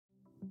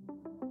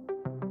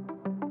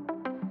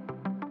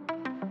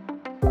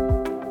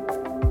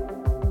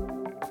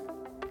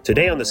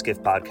Today on the Skiff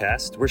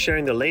Podcast, we're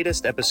sharing the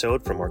latest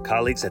episode from our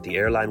colleagues at the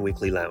Airline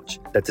Weekly Lounge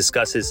that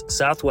discusses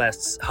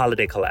Southwest's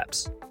holiday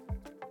collapse.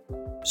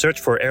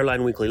 Search for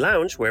Airline Weekly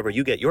Lounge wherever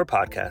you get your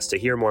podcast to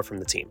hear more from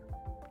the team.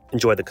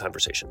 Enjoy the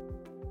conversation.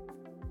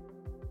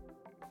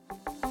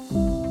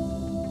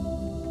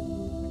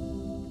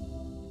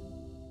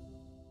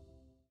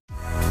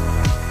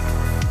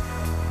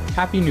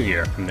 Happy New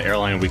Year from the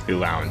Airline Weekly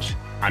Lounge.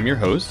 I'm your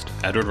host,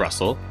 Edward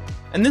Russell,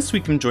 and this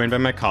week I'm joined by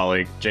my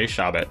colleague, Jay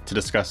Shabbat, to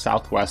discuss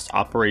Southwest's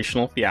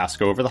operational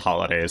fiasco over the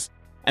holidays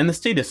and the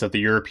status of the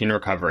European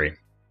recovery.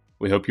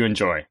 We hope you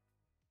enjoy.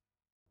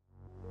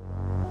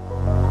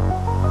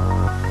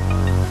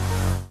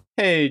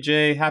 Hey,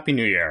 Jay, Happy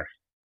New Year.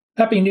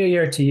 Happy New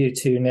Year to you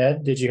too,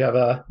 Ned. Did you have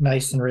a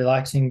nice and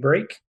relaxing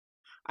break?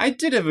 I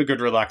did have a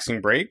good relaxing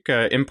break,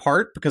 in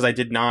part because I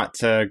did not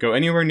go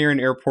anywhere near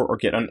an airport or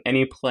get on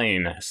any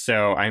plane,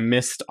 so I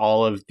missed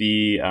all of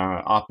the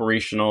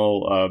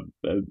operational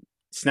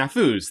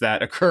snafus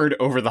that occurred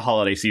over the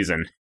holiday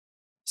season.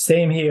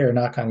 Same here,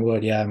 knock on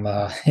wood. Yeah, I'm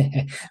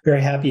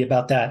very happy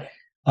about that.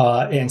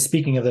 And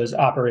speaking of those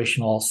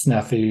operational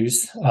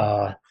snafus,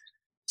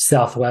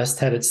 Southwest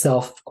had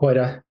itself quite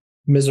a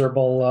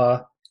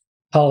miserable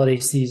holiday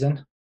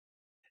season.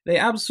 They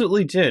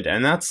absolutely did,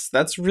 and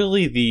that's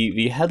really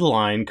the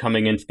headline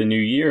coming into the new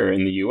year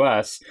in the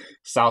U.S.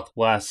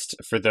 Southwest,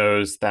 for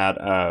those that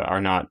are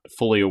not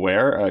fully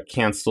aware,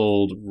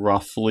 canceled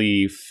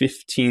roughly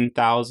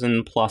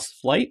 15,000 plus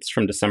flights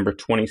from December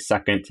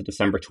 22nd to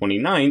December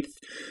 29th,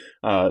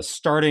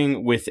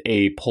 starting with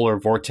a polar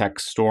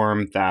vortex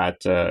storm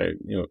that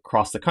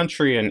crossed the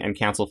country and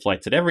canceled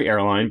flights at every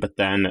airline, but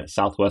then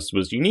Southwest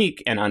was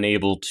unique and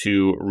unable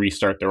to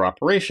restart their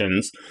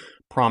operations,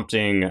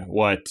 prompting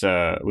what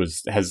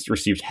has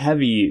received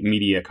heavy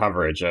media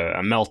coverage,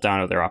 a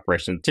meltdown of their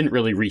operation. It didn't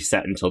really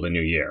reset until the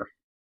new year.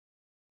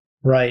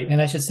 Right.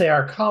 And I should say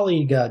our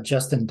colleague,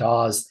 Justin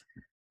Dawes,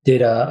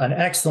 did an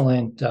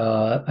excellent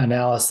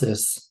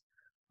analysis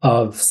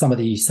of some of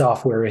the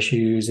software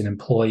issues and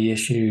employee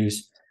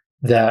issues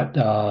that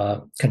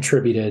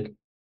contributed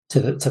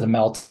to the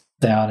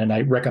meltdown. And I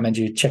recommend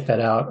you check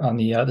that out on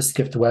the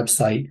Skift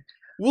website.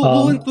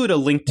 We'll include a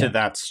link to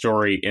that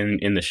story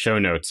in the show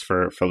notes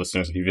for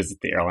listeners if you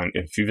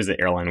visit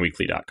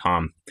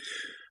airlineweekly.com.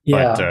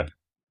 Yeah,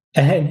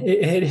 and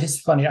it is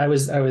funny. I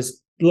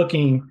was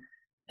looking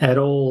at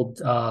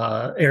old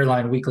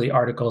Airline Weekly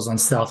articles on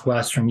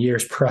Southwest from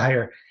years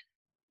prior,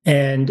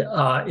 and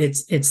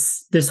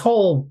it's this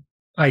whole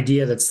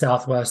idea that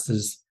Southwest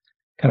is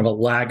kind of a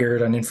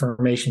laggard on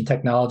information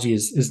technology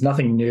is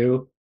nothing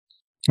new.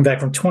 In fact,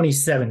 from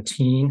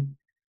 2017.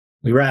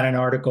 We ran an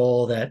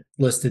article that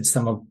listed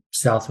some of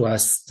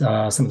Southwest,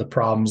 some of the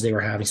problems they were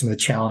having, some of the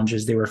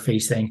challenges they were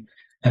facing.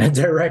 And a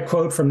direct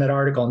quote from that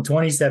article in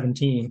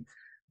 2017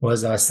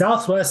 was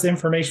Southwest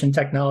information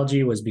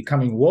technology was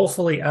becoming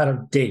woefully out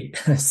of date.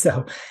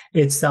 So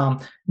it's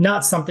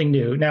not something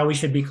new. Now, we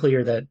should be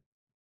clear that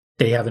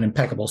they have an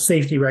impeccable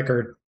safety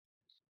record.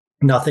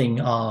 Nothing,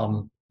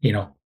 we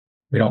don't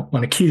want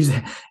to accuse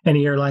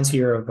any airlines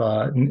here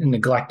of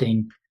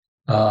neglecting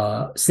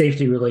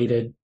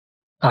safety-related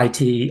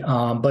IT,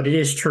 but it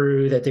is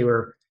true that they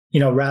were,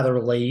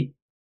 rather late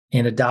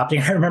in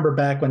adopting. I remember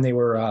back when they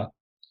were,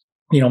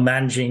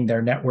 managing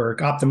their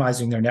network,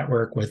 optimizing their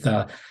network with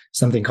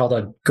something called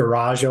a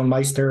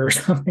Garageomeister or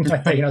something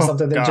like that.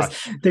 Something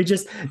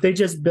they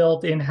just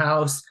built in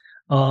house.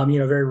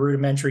 Very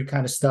rudimentary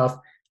kind of stuff.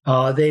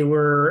 They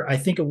were, I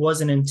think it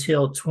wasn't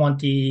until what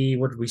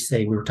did we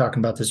say? We were talking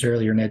about this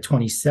earlier, Ned,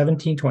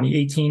 2017,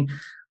 2018,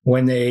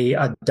 when they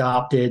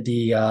adopted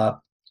the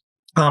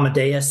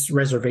Amadeus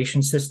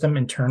reservation system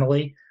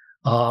internally,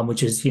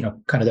 which is,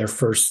 kind of their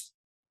first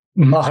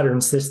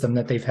modern system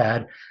that they've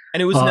had.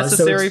 And it was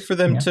necessary for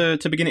them to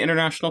begin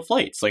international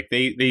flights. Like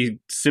they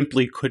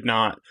simply could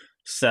not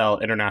sell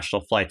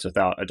international flights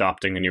without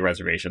adopting a new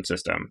reservation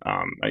system.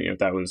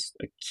 That was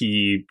a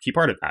key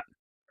part of that.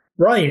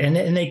 Right.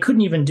 And they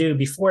couldn't even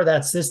before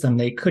that system,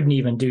 they couldn't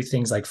even do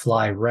things like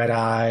fly red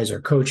eyes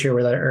or code share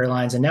with other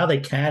airlines. And now they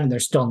can, and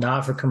they're still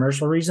not for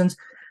commercial reasons.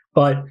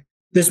 But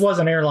this was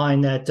an airline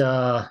that,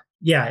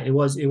 it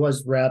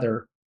was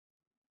rather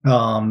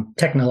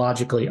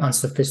technologically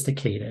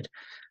unsophisticated.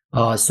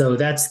 So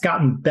that's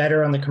gotten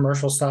better on the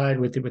commercial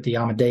side with the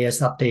Amadeus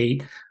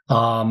update.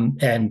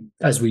 And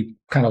as we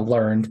kind of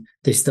learned,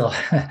 they still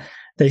had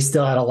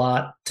a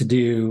lot to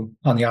do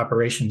on the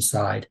operations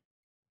side.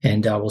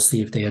 And we'll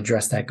see if they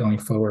address that going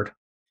forward.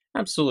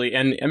 Absolutely.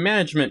 And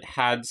management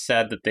had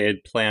said that they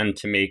had planned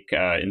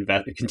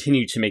to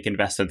continue to make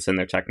investments in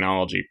their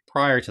technology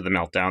prior to the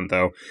meltdown,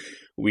 though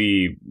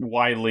we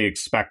widely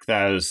expect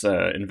those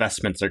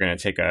investments are going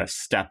to take a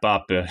step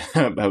up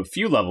a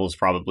few levels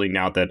probably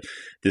now that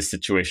this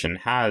situation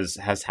has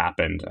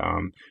happened.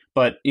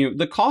 But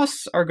the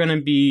costs are going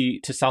to be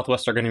to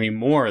Southwest are going to be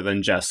more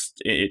than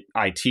just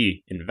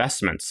IT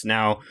investments.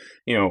 Now,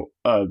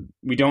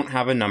 we don't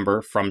have a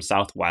number from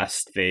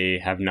Southwest. They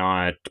have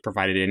not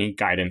provided any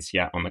guidance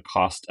yet on the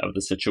cost of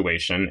the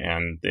situation,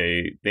 and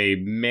they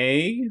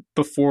may,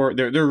 before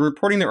they're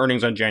reporting their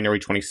earnings on January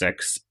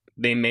 26th.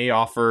 They may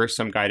offer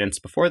some guidance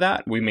before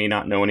that. We may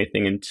not know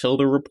anything until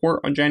the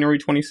report on January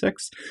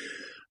 26th.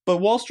 But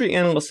Wall Street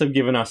analysts have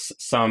given us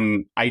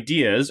some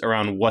ideas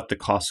around what the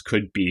cost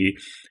could be.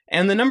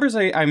 And the numbers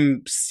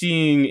I'm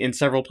seeing in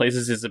several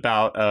places is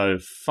about a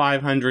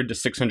 $500 to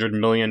 $600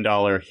 million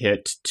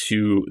hit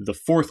to the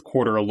fourth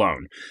quarter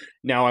alone.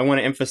 Now, I want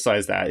to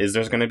emphasize that is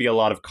there's going to be a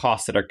lot of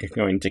costs that are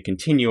going to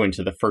continue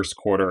into the first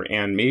quarter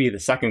and maybe the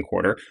second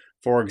quarter.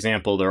 For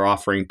example, they're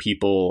offering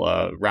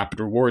people rapid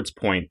rewards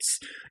points,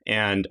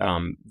 and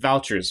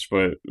vouchers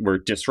were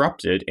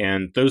disrupted,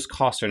 and those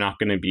costs are not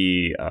going to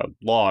be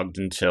logged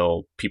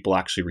until people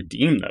actually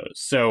redeem those.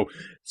 So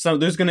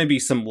there's going to be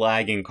some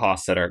lagging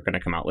costs that are going to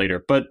come out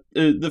later. But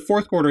the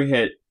fourth quarter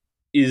hit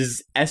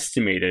is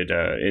estimated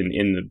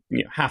in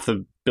the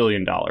 $500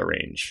 million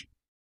range.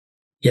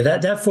 Yeah,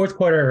 that fourth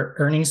quarter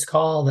earnings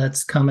call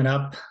that's coming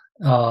up,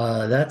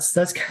 that's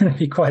going to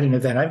be quite an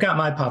event. I've got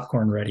my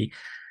popcorn ready.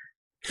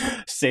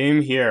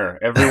 Same here.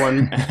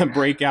 Everyone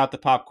break out the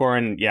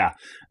popcorn. Yeah,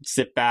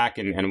 sit back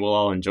and we'll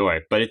all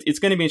enjoy. But it's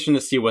going to be interesting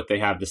to see what they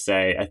have to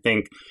say. I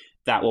think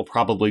that will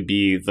probably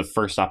be the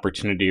first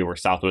opportunity where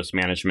Southwest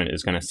management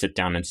is going to sit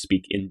down and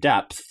speak in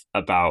depth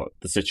about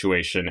the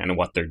situation and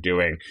what they're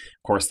doing.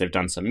 Of course, they've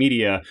done some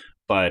media,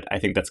 but I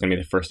think that's going to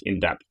be the first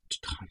in-depth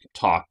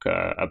talk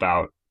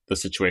about the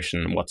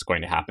situation and what's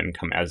going to happen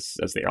as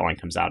the airline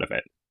comes out of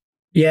it.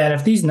 Yeah, and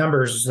if these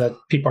numbers that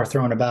people are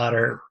throwing about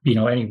are,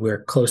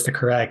 anywhere close to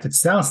correct, it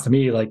sounds to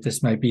me like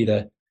this might be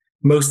the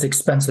most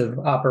expensive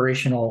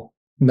operational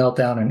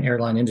meltdown in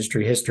airline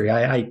industry history.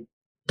 I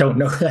don't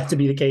know that to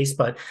be the case,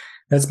 but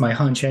that's my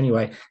hunch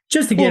anyway.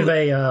 Just to give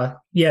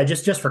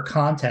just for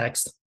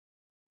context,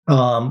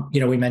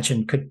 we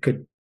mentioned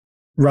could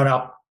run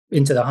up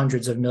into the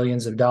hundreds of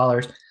millions of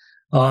dollars.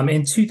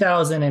 In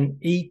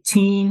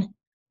 2018,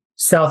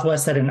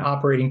 Southwest had an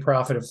operating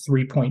profit of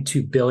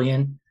 $3.2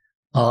 billion.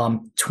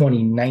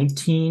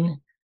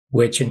 2019,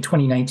 which in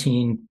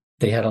 2019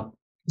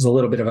 was a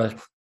little bit of a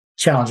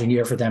challenging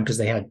year for them because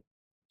they had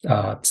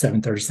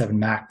 737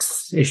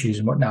 MAX issues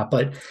and whatnot,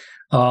 but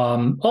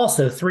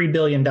also $3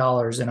 billion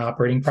in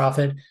operating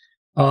profit.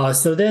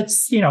 So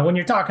that's, when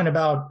you're talking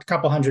about a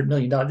couple $100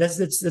 million,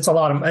 that's a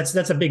lot of,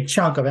 that's a big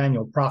chunk of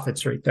annual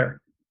profits right there.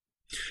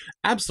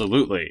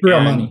 Absolutely. Real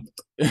money.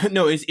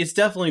 No, it's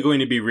definitely going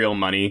to be real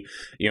money.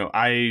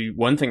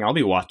 One thing I'll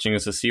be watching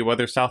is to see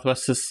whether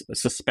Southwest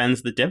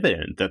suspends the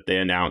dividend that they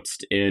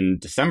announced in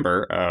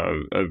December,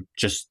 of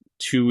just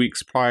 2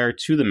 weeks prior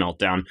to the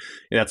meltdown.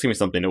 That's going to be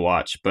something to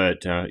watch.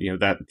 But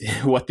that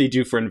what they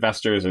do for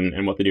investors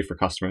and what they do for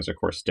customers, of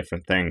course,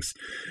 different things.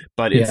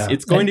 But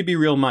it's going to be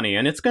real money,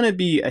 and it's going to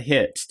be a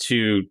hit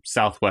to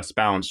Southwest's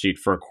balance sheet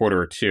for a quarter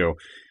or two.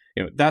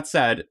 That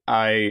said,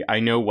 I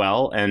know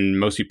well, and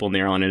most people in the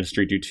airline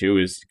industry do too,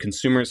 is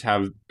consumers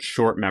have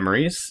short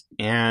memories,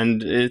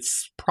 and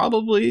it's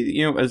probably,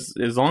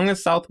 as long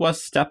as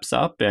Southwest steps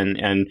up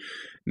and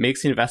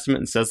makes the investment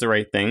and says the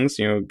right things,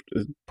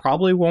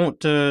 probably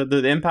won't,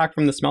 the impact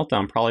from this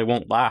meltdown probably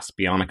won't last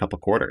beyond a couple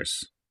quarters.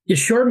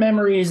 Short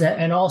memories,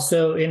 and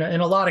also in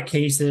a lot of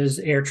cases,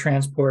 air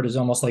transport is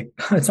almost like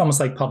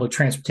public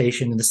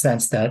transportation in the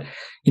sense that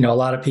a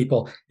lot of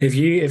people, if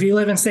you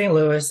live in St.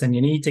 Louis and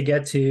you need to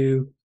get to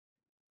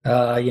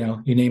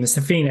you name it,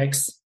 to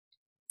Phoenix,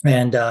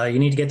 and you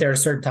need to get there at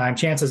a certain time,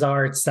 chances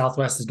are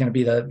Southwest is going to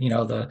be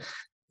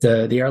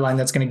the airline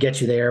that's going to get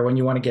you there when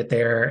you want to get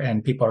there,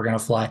 and people are going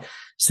to fly.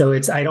 So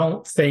I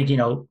don't think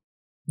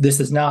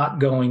this is not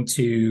going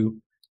to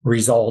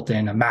result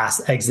in a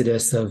mass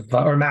exodus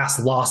or mass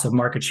loss of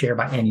market share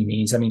by any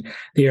means. I mean,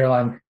 the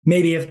airline,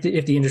 maybe if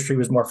the industry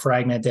was more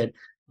fragmented,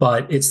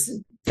 but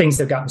things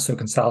have gotten so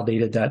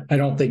consolidated that I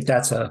don't think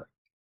that's a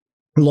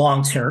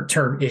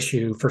long-term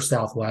issue for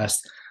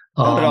Southwest.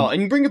 Not at all.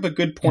 And you bring up a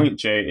good point,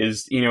 Jay,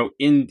 is,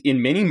 in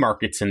many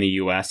markets in the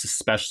U.S.,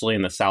 especially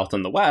in the South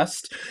and the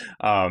West,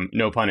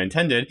 no pun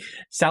intended,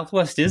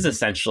 Southwest is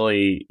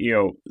essentially,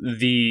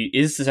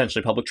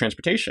 public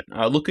transportation.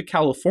 Look at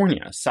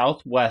California.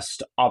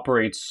 Southwest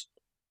operates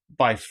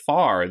by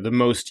far the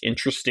most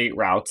interstate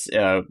routes.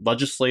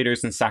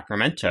 Legislators in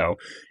Sacramento,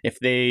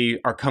 if they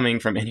are coming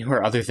from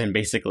anywhere other than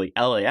basically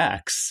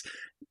LAX,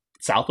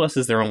 Southwest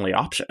is their only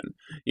option.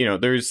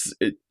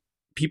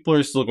 People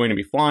are still going to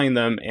be flying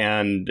them,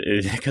 and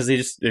because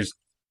there's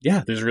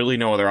really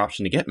no other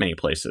option to get many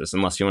places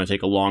unless you want to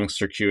take a long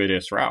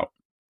circuitous route.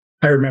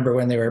 I remember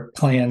when there were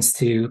plans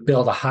to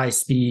build a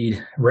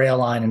high-speed rail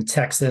line in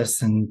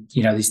Texas, and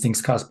these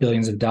things cost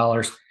billions of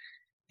dollars.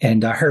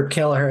 And Herb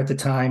Kelleher at the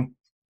time,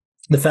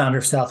 the founder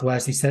of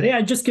Southwest, he said, "Yeah,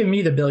 just give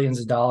me the billions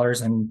of dollars,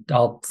 and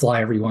I'll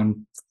fly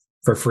everyone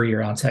for free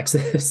around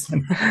Texas."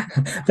 And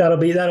that'll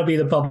be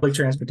the public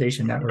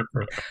transportation network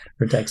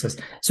for Texas.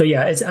 So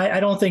yeah, I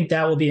don't think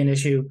that will be an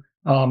issue.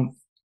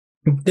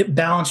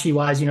 balance sheet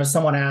wise,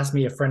 someone asked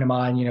me, a friend of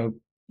mine,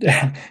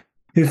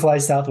 who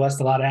flies Southwest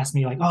a lot, asked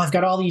me like, "Oh, I've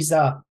got all these,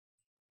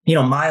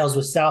 miles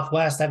with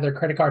Southwest. I have their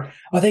credit card.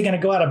 Are they going to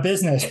go out of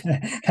business?"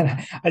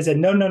 And I said,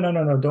 no.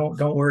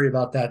 Don't worry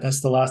about that.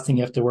 That's the last thing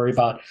you have to worry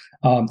about.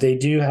 They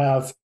do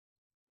have,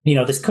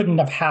 this couldn't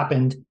have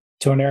happened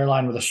to an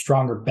airline with a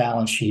stronger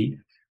balance sheet.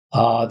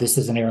 This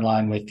is an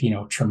airline with,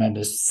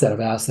 tremendous set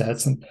of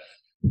assets and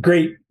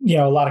great,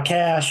 a lot of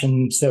cash.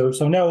 And so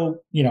no,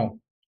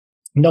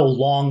 no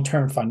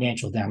long-term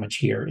financial damage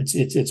here.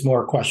 It's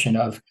more a question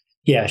of,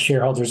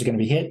 shareholders are going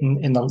to be hit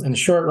in the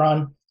short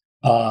run.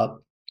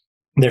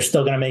 They're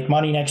still going to make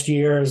money next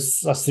year,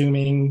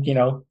 assuming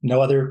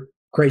no other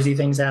crazy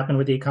things happen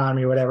with the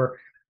economy or whatever.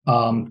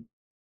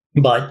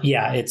 But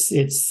yeah,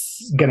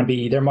 it's going to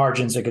be, their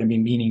margins are going to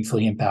be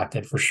meaningfully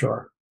impacted for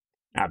sure.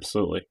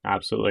 Absolutely.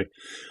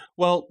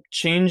 Well,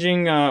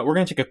 we're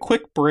going to take a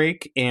quick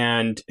break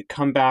and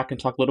come back and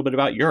talk a little bit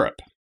about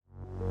Europe.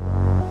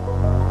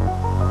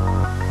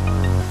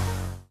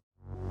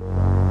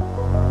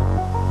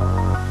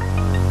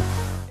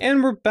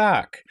 And we're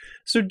back.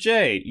 So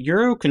Jay,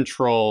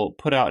 Eurocontrol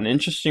put out an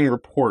interesting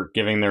report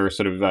giving their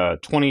sort of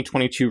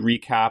 2022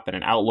 recap and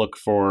an outlook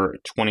for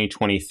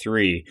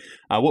 2023.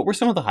 What were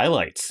some of the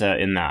highlights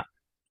in that?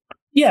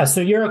 Yeah,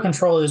 so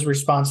Eurocontrol is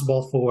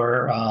responsible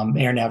for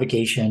air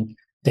navigation.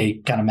 They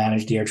kind of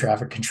manage the air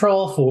traffic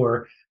control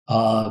for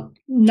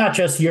not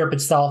just Europe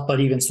itself, but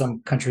even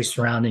some countries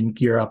surrounding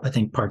Europe. I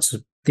think parts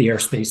of the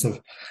airspace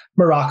of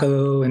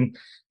Morocco and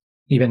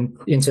even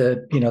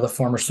into the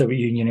former Soviet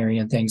Union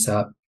area and things.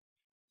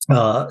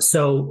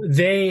 So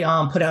they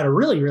put out a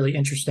really, really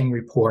interesting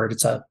report.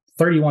 It's a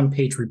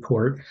 31-page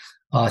report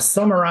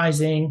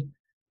summarizing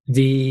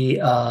the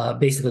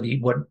basically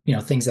what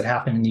things that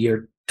happened in the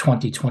year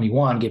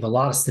 2021. Gave a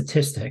lot of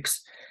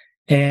statistics,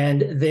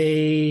 and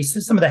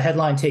some of the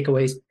headline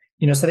takeaways.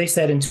 So they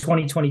said in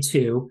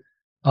 2022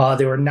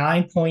 there were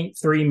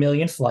 9.3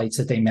 million flights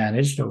that they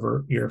managed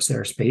over Europe's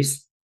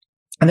airspace,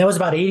 and that was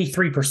about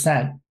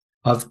 83%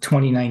 of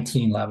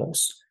 2019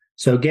 levels.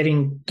 So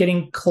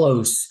getting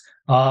close.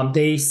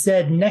 They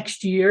said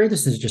next year,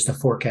 this is just a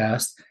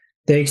forecast,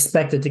 they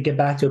expect it to get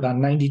back to about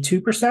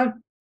 92%,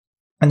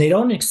 and they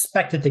don't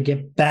expect it to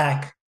get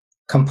back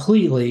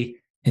completely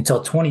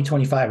until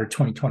 2025 or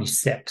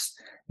 2026.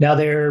 Now,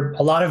 there are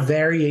a lot of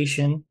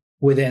variation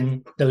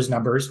within those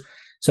numbers.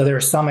 So there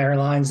are some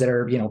airlines that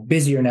are,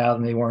 busier now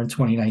than they were in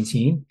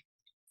 2019.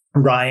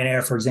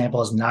 Ryanair, for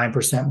example, has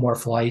 9% more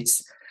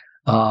flights.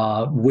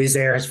 Wizz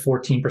Air has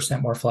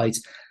 14% more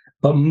flights.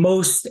 But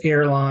most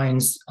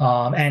airlines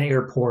and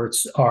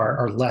airports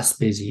are less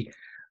busy.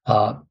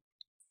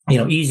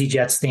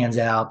 EasyJet stands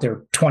out.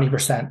 They're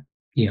 20%,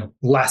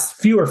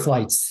 fewer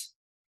flights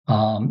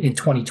in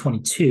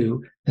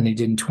 2022 than they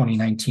did in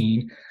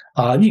 2019.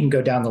 You can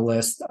go down the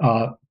list.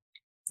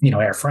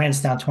 Air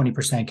France down 20%,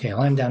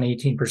 KLM down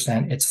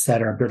 18%, et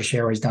cetera. British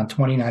Airways down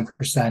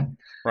 29%.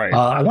 Right.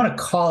 I want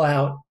to call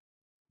out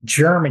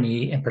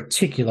Germany in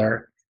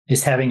particular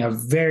is having a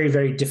very,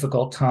 very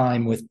difficult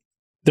time with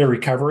their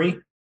recovery.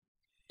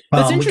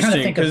 That's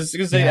interesting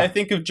because I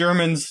think of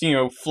Germans,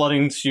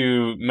 flooding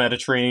to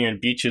Mediterranean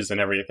beaches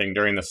and everything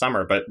during the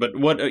summer. But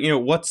what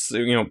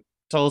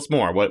tell us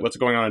more. What's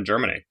going on in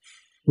Germany?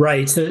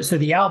 Right. So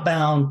the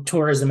outbound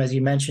tourism, as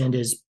you mentioned,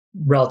 is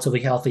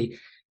relatively healthy.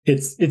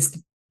 It's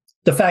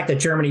the fact that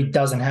Germany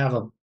doesn't have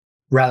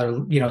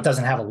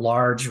a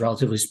large,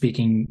 relatively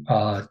speaking,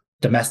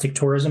 domestic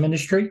tourism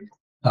industry.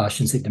 I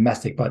shouldn't say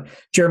domestic, but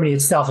Germany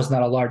itself is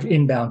not a large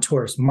inbound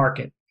tourist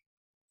market,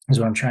 is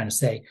what I'm trying to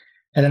say.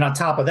 And then on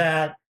top of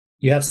that,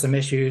 you have some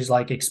issues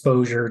like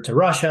exposure to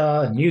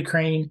Russia and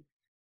Ukraine.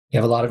 You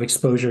have a lot of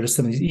exposure to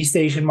some of these East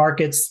Asian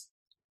markets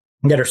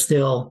that are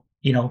still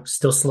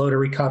slow to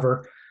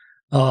recover.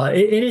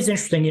 It is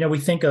interesting. We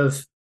think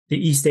of the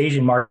East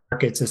Asian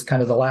markets as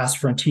kind of the last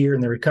frontier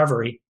in the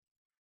recovery,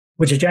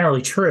 which is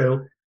generally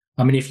true.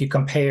 I mean, if you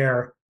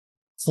compare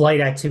flight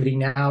activity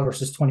now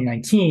versus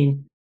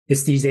 2019,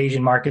 it's these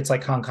Asian markets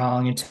like Hong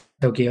Kong and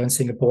Tokyo and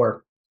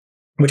Singapore,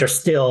 which are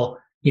still,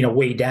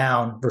 way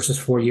down versus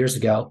 4 years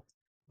ago.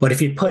 But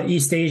if you put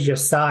East Asia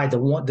aside,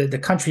 the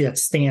country that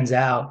stands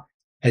out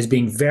as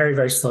being very,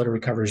 very slow to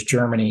recover is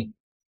Germany.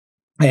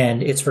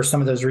 And it's for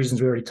some of those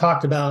reasons we already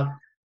talked about,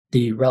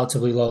 the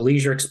relatively low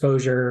leisure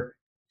exposure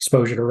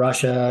to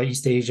Russia,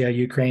 East Asia,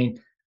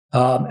 Ukraine.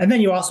 And then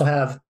you also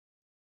have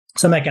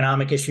some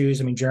economic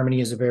issues. I mean,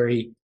 Germany is a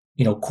very,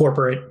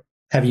 corporate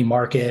heavy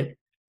market.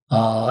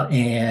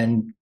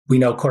 And we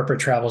know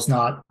corporate travel is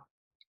not,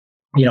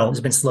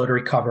 has been slow to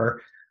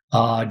recover.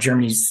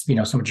 Germany's,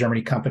 some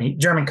German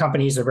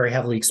companies are very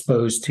heavily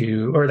exposed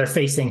to, or they're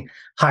facing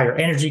higher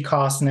energy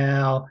costs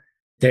now.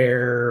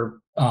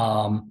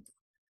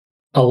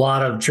 A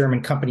lot of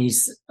German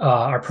companies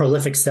are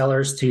prolific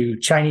sellers to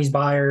Chinese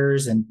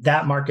buyers, and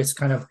that market's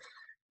kind of,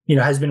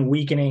 has been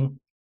weakening.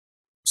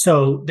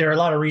 So there are a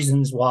lot of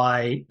reasons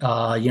why,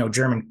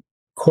 German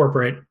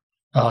corporate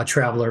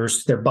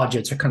travelers, their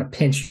budgets are kind of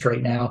pinched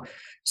right now.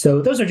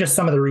 So those are just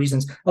some of the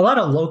reasons. A lot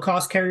of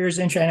low-cost carriers,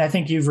 and I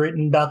think you've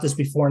written about this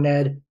before,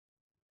 Ned.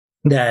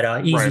 that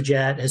Right.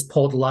 EasyJet has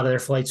pulled a lot of their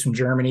flights from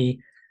Germany.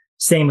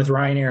 Same with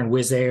Ryanair and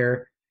Wizz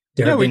Air.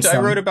 There Yeah, have been I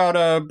wrote some.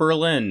 about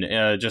Berlin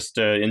just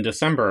in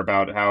December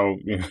about how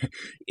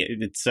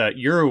it's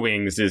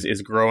Eurowings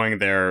is growing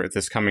there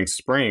this coming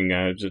spring,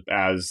 just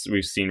as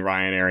we've seen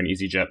Ryanair and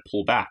EasyJet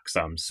pull back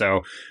some.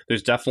 So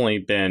there's definitely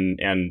been,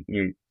 and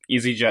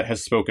EasyJet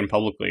has spoken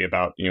publicly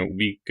about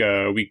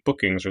weak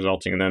bookings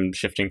resulting in them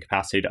shifting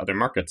capacity to other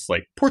markets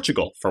like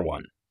Portugal for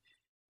one.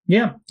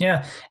 Yeah,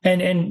 yeah,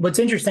 and what's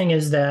interesting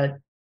is that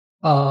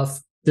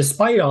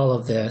despite all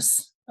of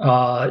this,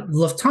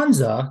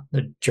 Lufthansa,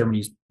 the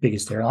Germany's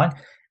biggest airline,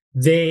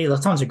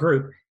 Lufthansa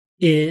Group,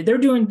 they're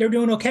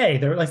doing okay.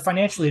 They're like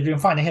financially they're doing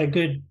fine. They had a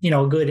good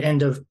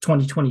end of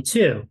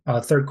 2022,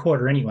 third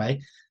quarter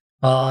anyway.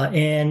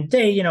 And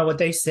what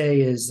they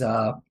say is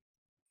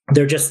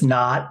they're just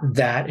not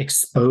that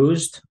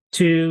exposed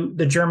to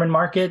the German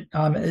market,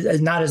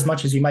 not as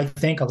much as you might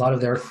think. A lot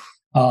of their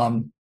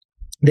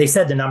they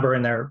said the number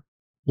in their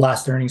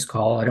last earnings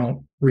call. I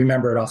don't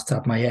remember it off the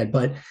top of my head,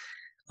 but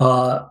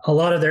a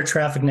lot of their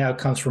traffic now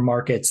comes from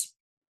markets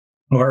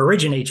or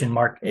originates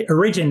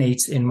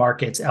in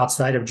markets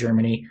outside of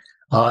Germany,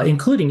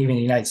 including even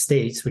the United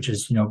States, which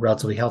is a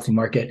relatively healthy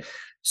market.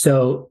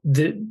 So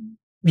the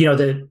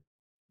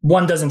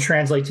one doesn't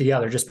translate to the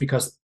other. Just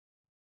because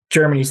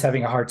Germany's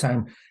having a hard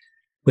time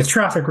with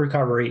traffic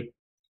recovery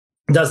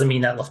doesn't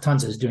mean that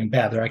Lufthansa is doing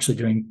bad. They're actually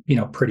doing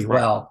pretty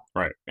well.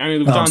 Right. I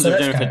mean,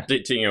 Lufthansa So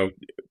to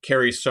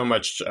carry so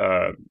much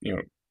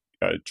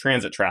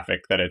transit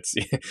traffic that it's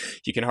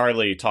you can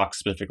hardly talk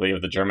specifically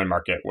of the German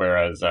market,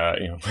 whereas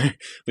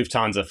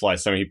Lufthansa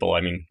flies so many people.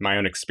 I mean, my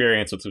own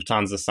experience with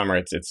Lufthansa this summer,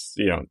 it's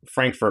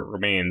Frankfurt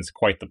remains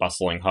quite the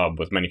bustling hub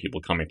with many people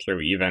coming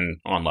through, even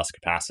on less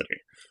capacity.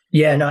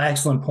 Yeah, no,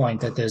 excellent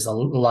point. That there's a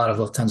lot of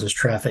Lufthansa's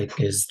traffic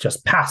is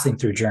just passing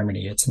through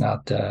Germany. It's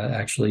not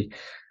actually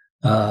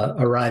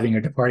arriving or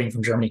departing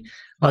from Germany.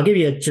 I'll give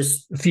you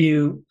just a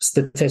few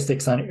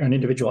statistics on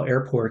individual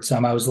airports.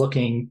 I was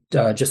looking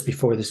just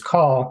before this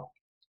call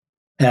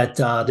at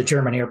the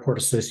German Airport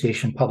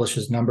Association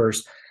publishes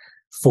numbers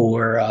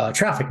for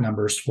traffic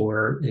numbers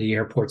for the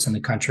airports in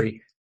the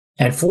country.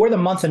 And for the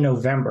month of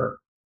November,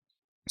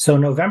 so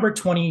November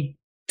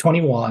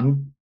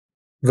 2021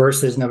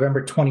 versus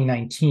November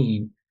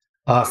 2019,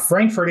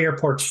 Frankfurt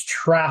Airport's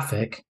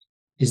traffic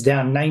is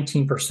down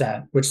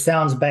 19%, which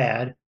sounds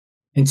bad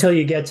until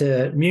you get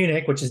to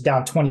Munich, which is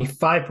down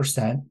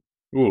 25%,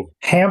 Ooh.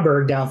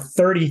 Hamburg down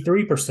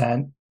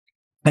 33%,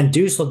 and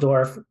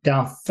Dusseldorf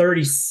down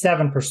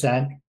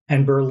 37%,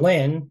 and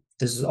Berlin,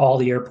 this is all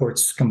the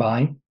airports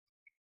combined,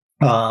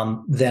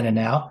 then and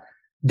now,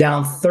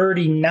 down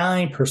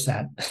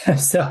 39%.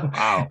 So,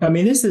 wow. I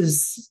mean, this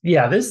is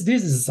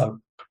a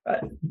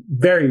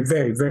very,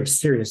 very, very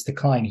serious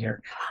decline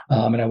here.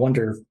 And I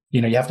wonder,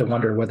 you have to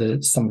wonder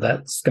whether some of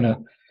that's going to,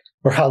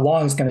 or how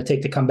long it's going to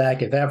take to come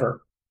back, if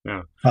ever.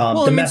 Yeah.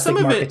 Domestic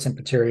markets in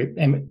particular,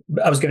 and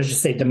I was going to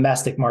just say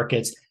domestic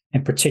markets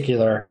in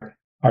particular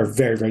are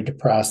very, very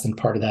depressed. And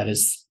part of that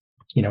is,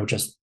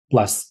 just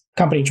less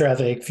company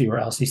traffic, fewer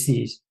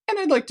LCCs.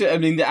 And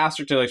the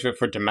asterisk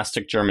for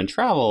domestic German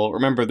travel,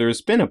 remember,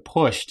 there's been a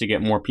push to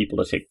get more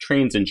people to take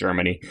trains in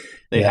Germany.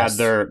 They had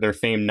their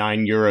famed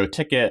 €9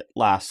 ticket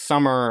last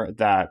summer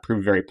that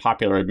proved very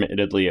popular.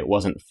 Admittedly, it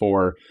wasn't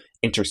for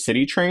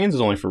intercity trains, it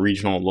was only for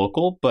regional and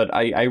local. But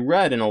I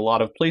read in a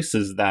lot of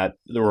places that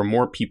there were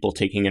more people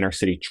taking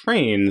intercity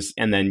trains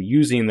and then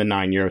using the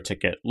 €9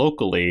 ticket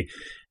locally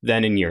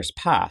than in years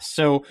past.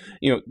 So,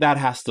 that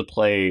has to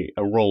play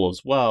a role as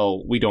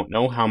well. We don't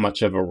know how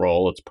much of a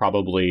role.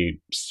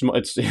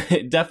 It's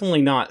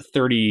definitely not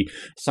 30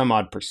 some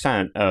odd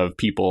 % of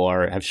people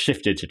have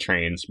shifted to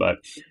trains, but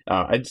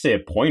I'd say a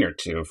point or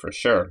two for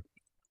sure.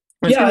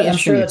 I'm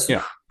sure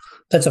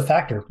that's a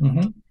factor.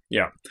 Mm-hmm.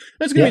 Yeah,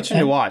 that's going to be interesting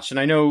to watch. And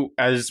I know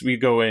as we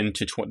go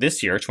into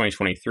this year,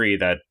 2023,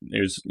 that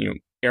there's,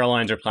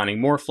 airlines are planning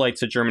more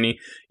flights to Germany.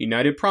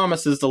 United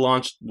promises to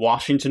launch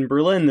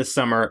Washington-Berlin this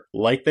summer,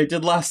 like they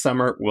did last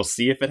summer. We'll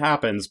see if it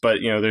happens. But,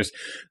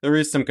 there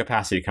is some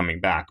capacity coming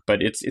back.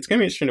 But it's going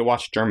to be interesting to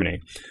watch Germany.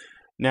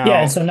 Now, yeah,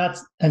 I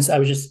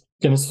was just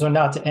going to,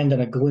 not to end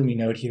on a gloomy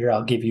note here,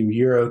 I'll give you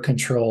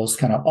Eurocontrol's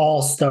kind of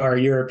all-star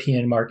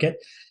European market.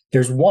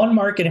 There's one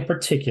market in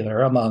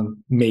particular among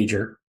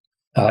major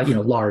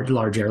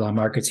large airline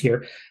markets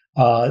here.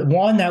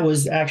 One that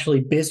was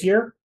actually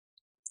busier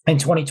in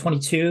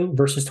 2022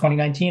 versus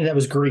 2019. That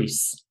was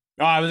Greece.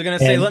 Oh, I was going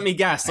to say, let me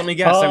guess. I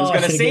was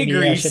going to say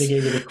Greece. I should have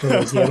gave you the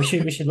quiz. Yeah,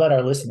 we should let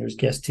our listeners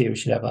guess too. We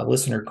should have a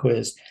listener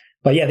quiz.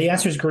 But yeah, the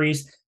answer is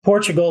Greece.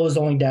 Portugal is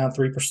only down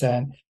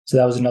 3%. So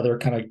that was another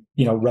kind of,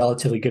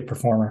 relatively good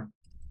performer.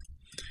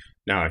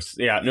 Nice.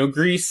 Yeah, no,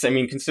 Greece. I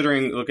mean,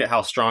 look at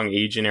how strong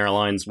Aegean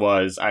Airlines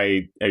was.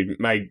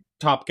 My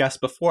top guess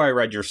before I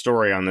read your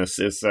story on this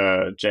is,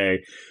 Jay,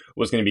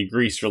 was going to be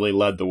Greece really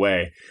led the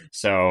way.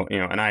 So,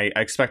 and I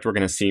expect we're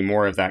going to see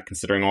more of that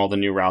considering all the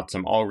new routes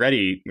I'm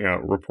already,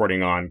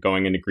 reporting on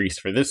going into Greece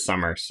for this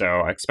summer. So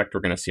I expect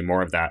we're going to see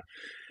more of that.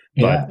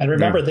 Yeah, and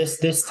remember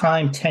this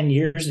time 10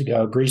 years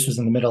ago, Greece was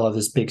in the middle of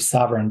this big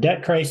sovereign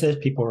debt crisis.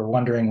 People were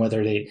wondering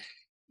whether they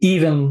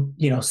even,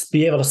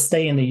 be able to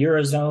stay in the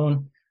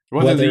Eurozone.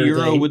 Whether the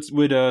euro would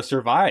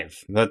survive.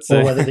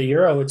 Or whether the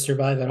euro would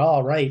survive at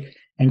all, right?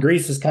 And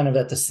Greece was kind of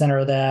at the center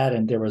of that.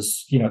 And there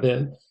was, you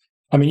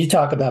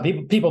talk about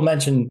people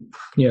mention,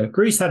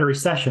 Greece had a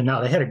recession.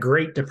 No, they had a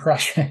Great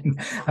Depression.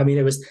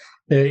 It was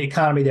the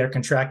economy there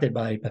contracted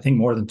by, I think,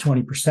 more than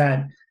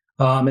 20%.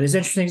 And it's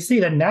interesting to see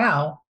that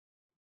now.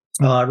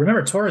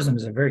 Remember, tourism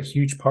is a very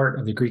huge part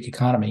of the Greek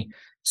economy.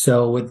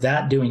 So with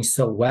that doing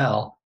so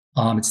well,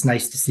 it's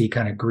nice to see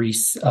kind of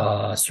Greece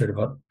sort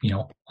of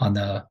on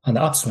the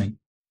upswing.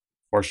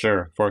 For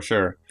sure.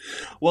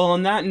 Well,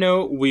 on that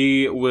note,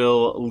 we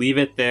will leave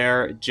it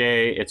there.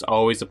 Jay, it's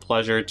always a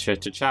pleasure to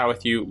chat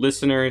with you.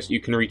 Listeners,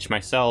 you can reach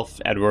myself,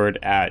 Edward,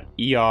 at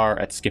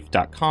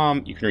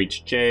er@skift.com. You can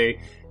reach Jay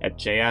at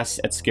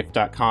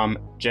js@skift.com.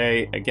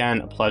 Jay,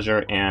 again, a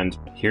pleasure, and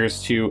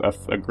here's to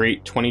a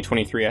great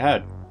 2023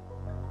 ahead.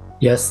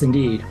 Yes,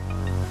 indeed.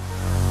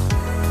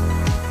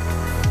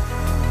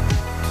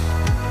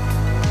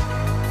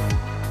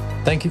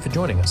 Thank you for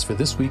joining us for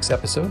this week's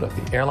episode of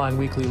the Airline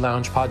Weekly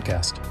Lounge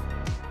podcast.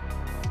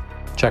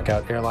 Check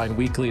out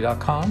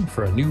airlineweekly.com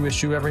for a new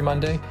issue every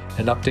Monday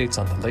and updates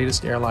on the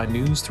latest airline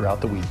news throughout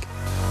the week.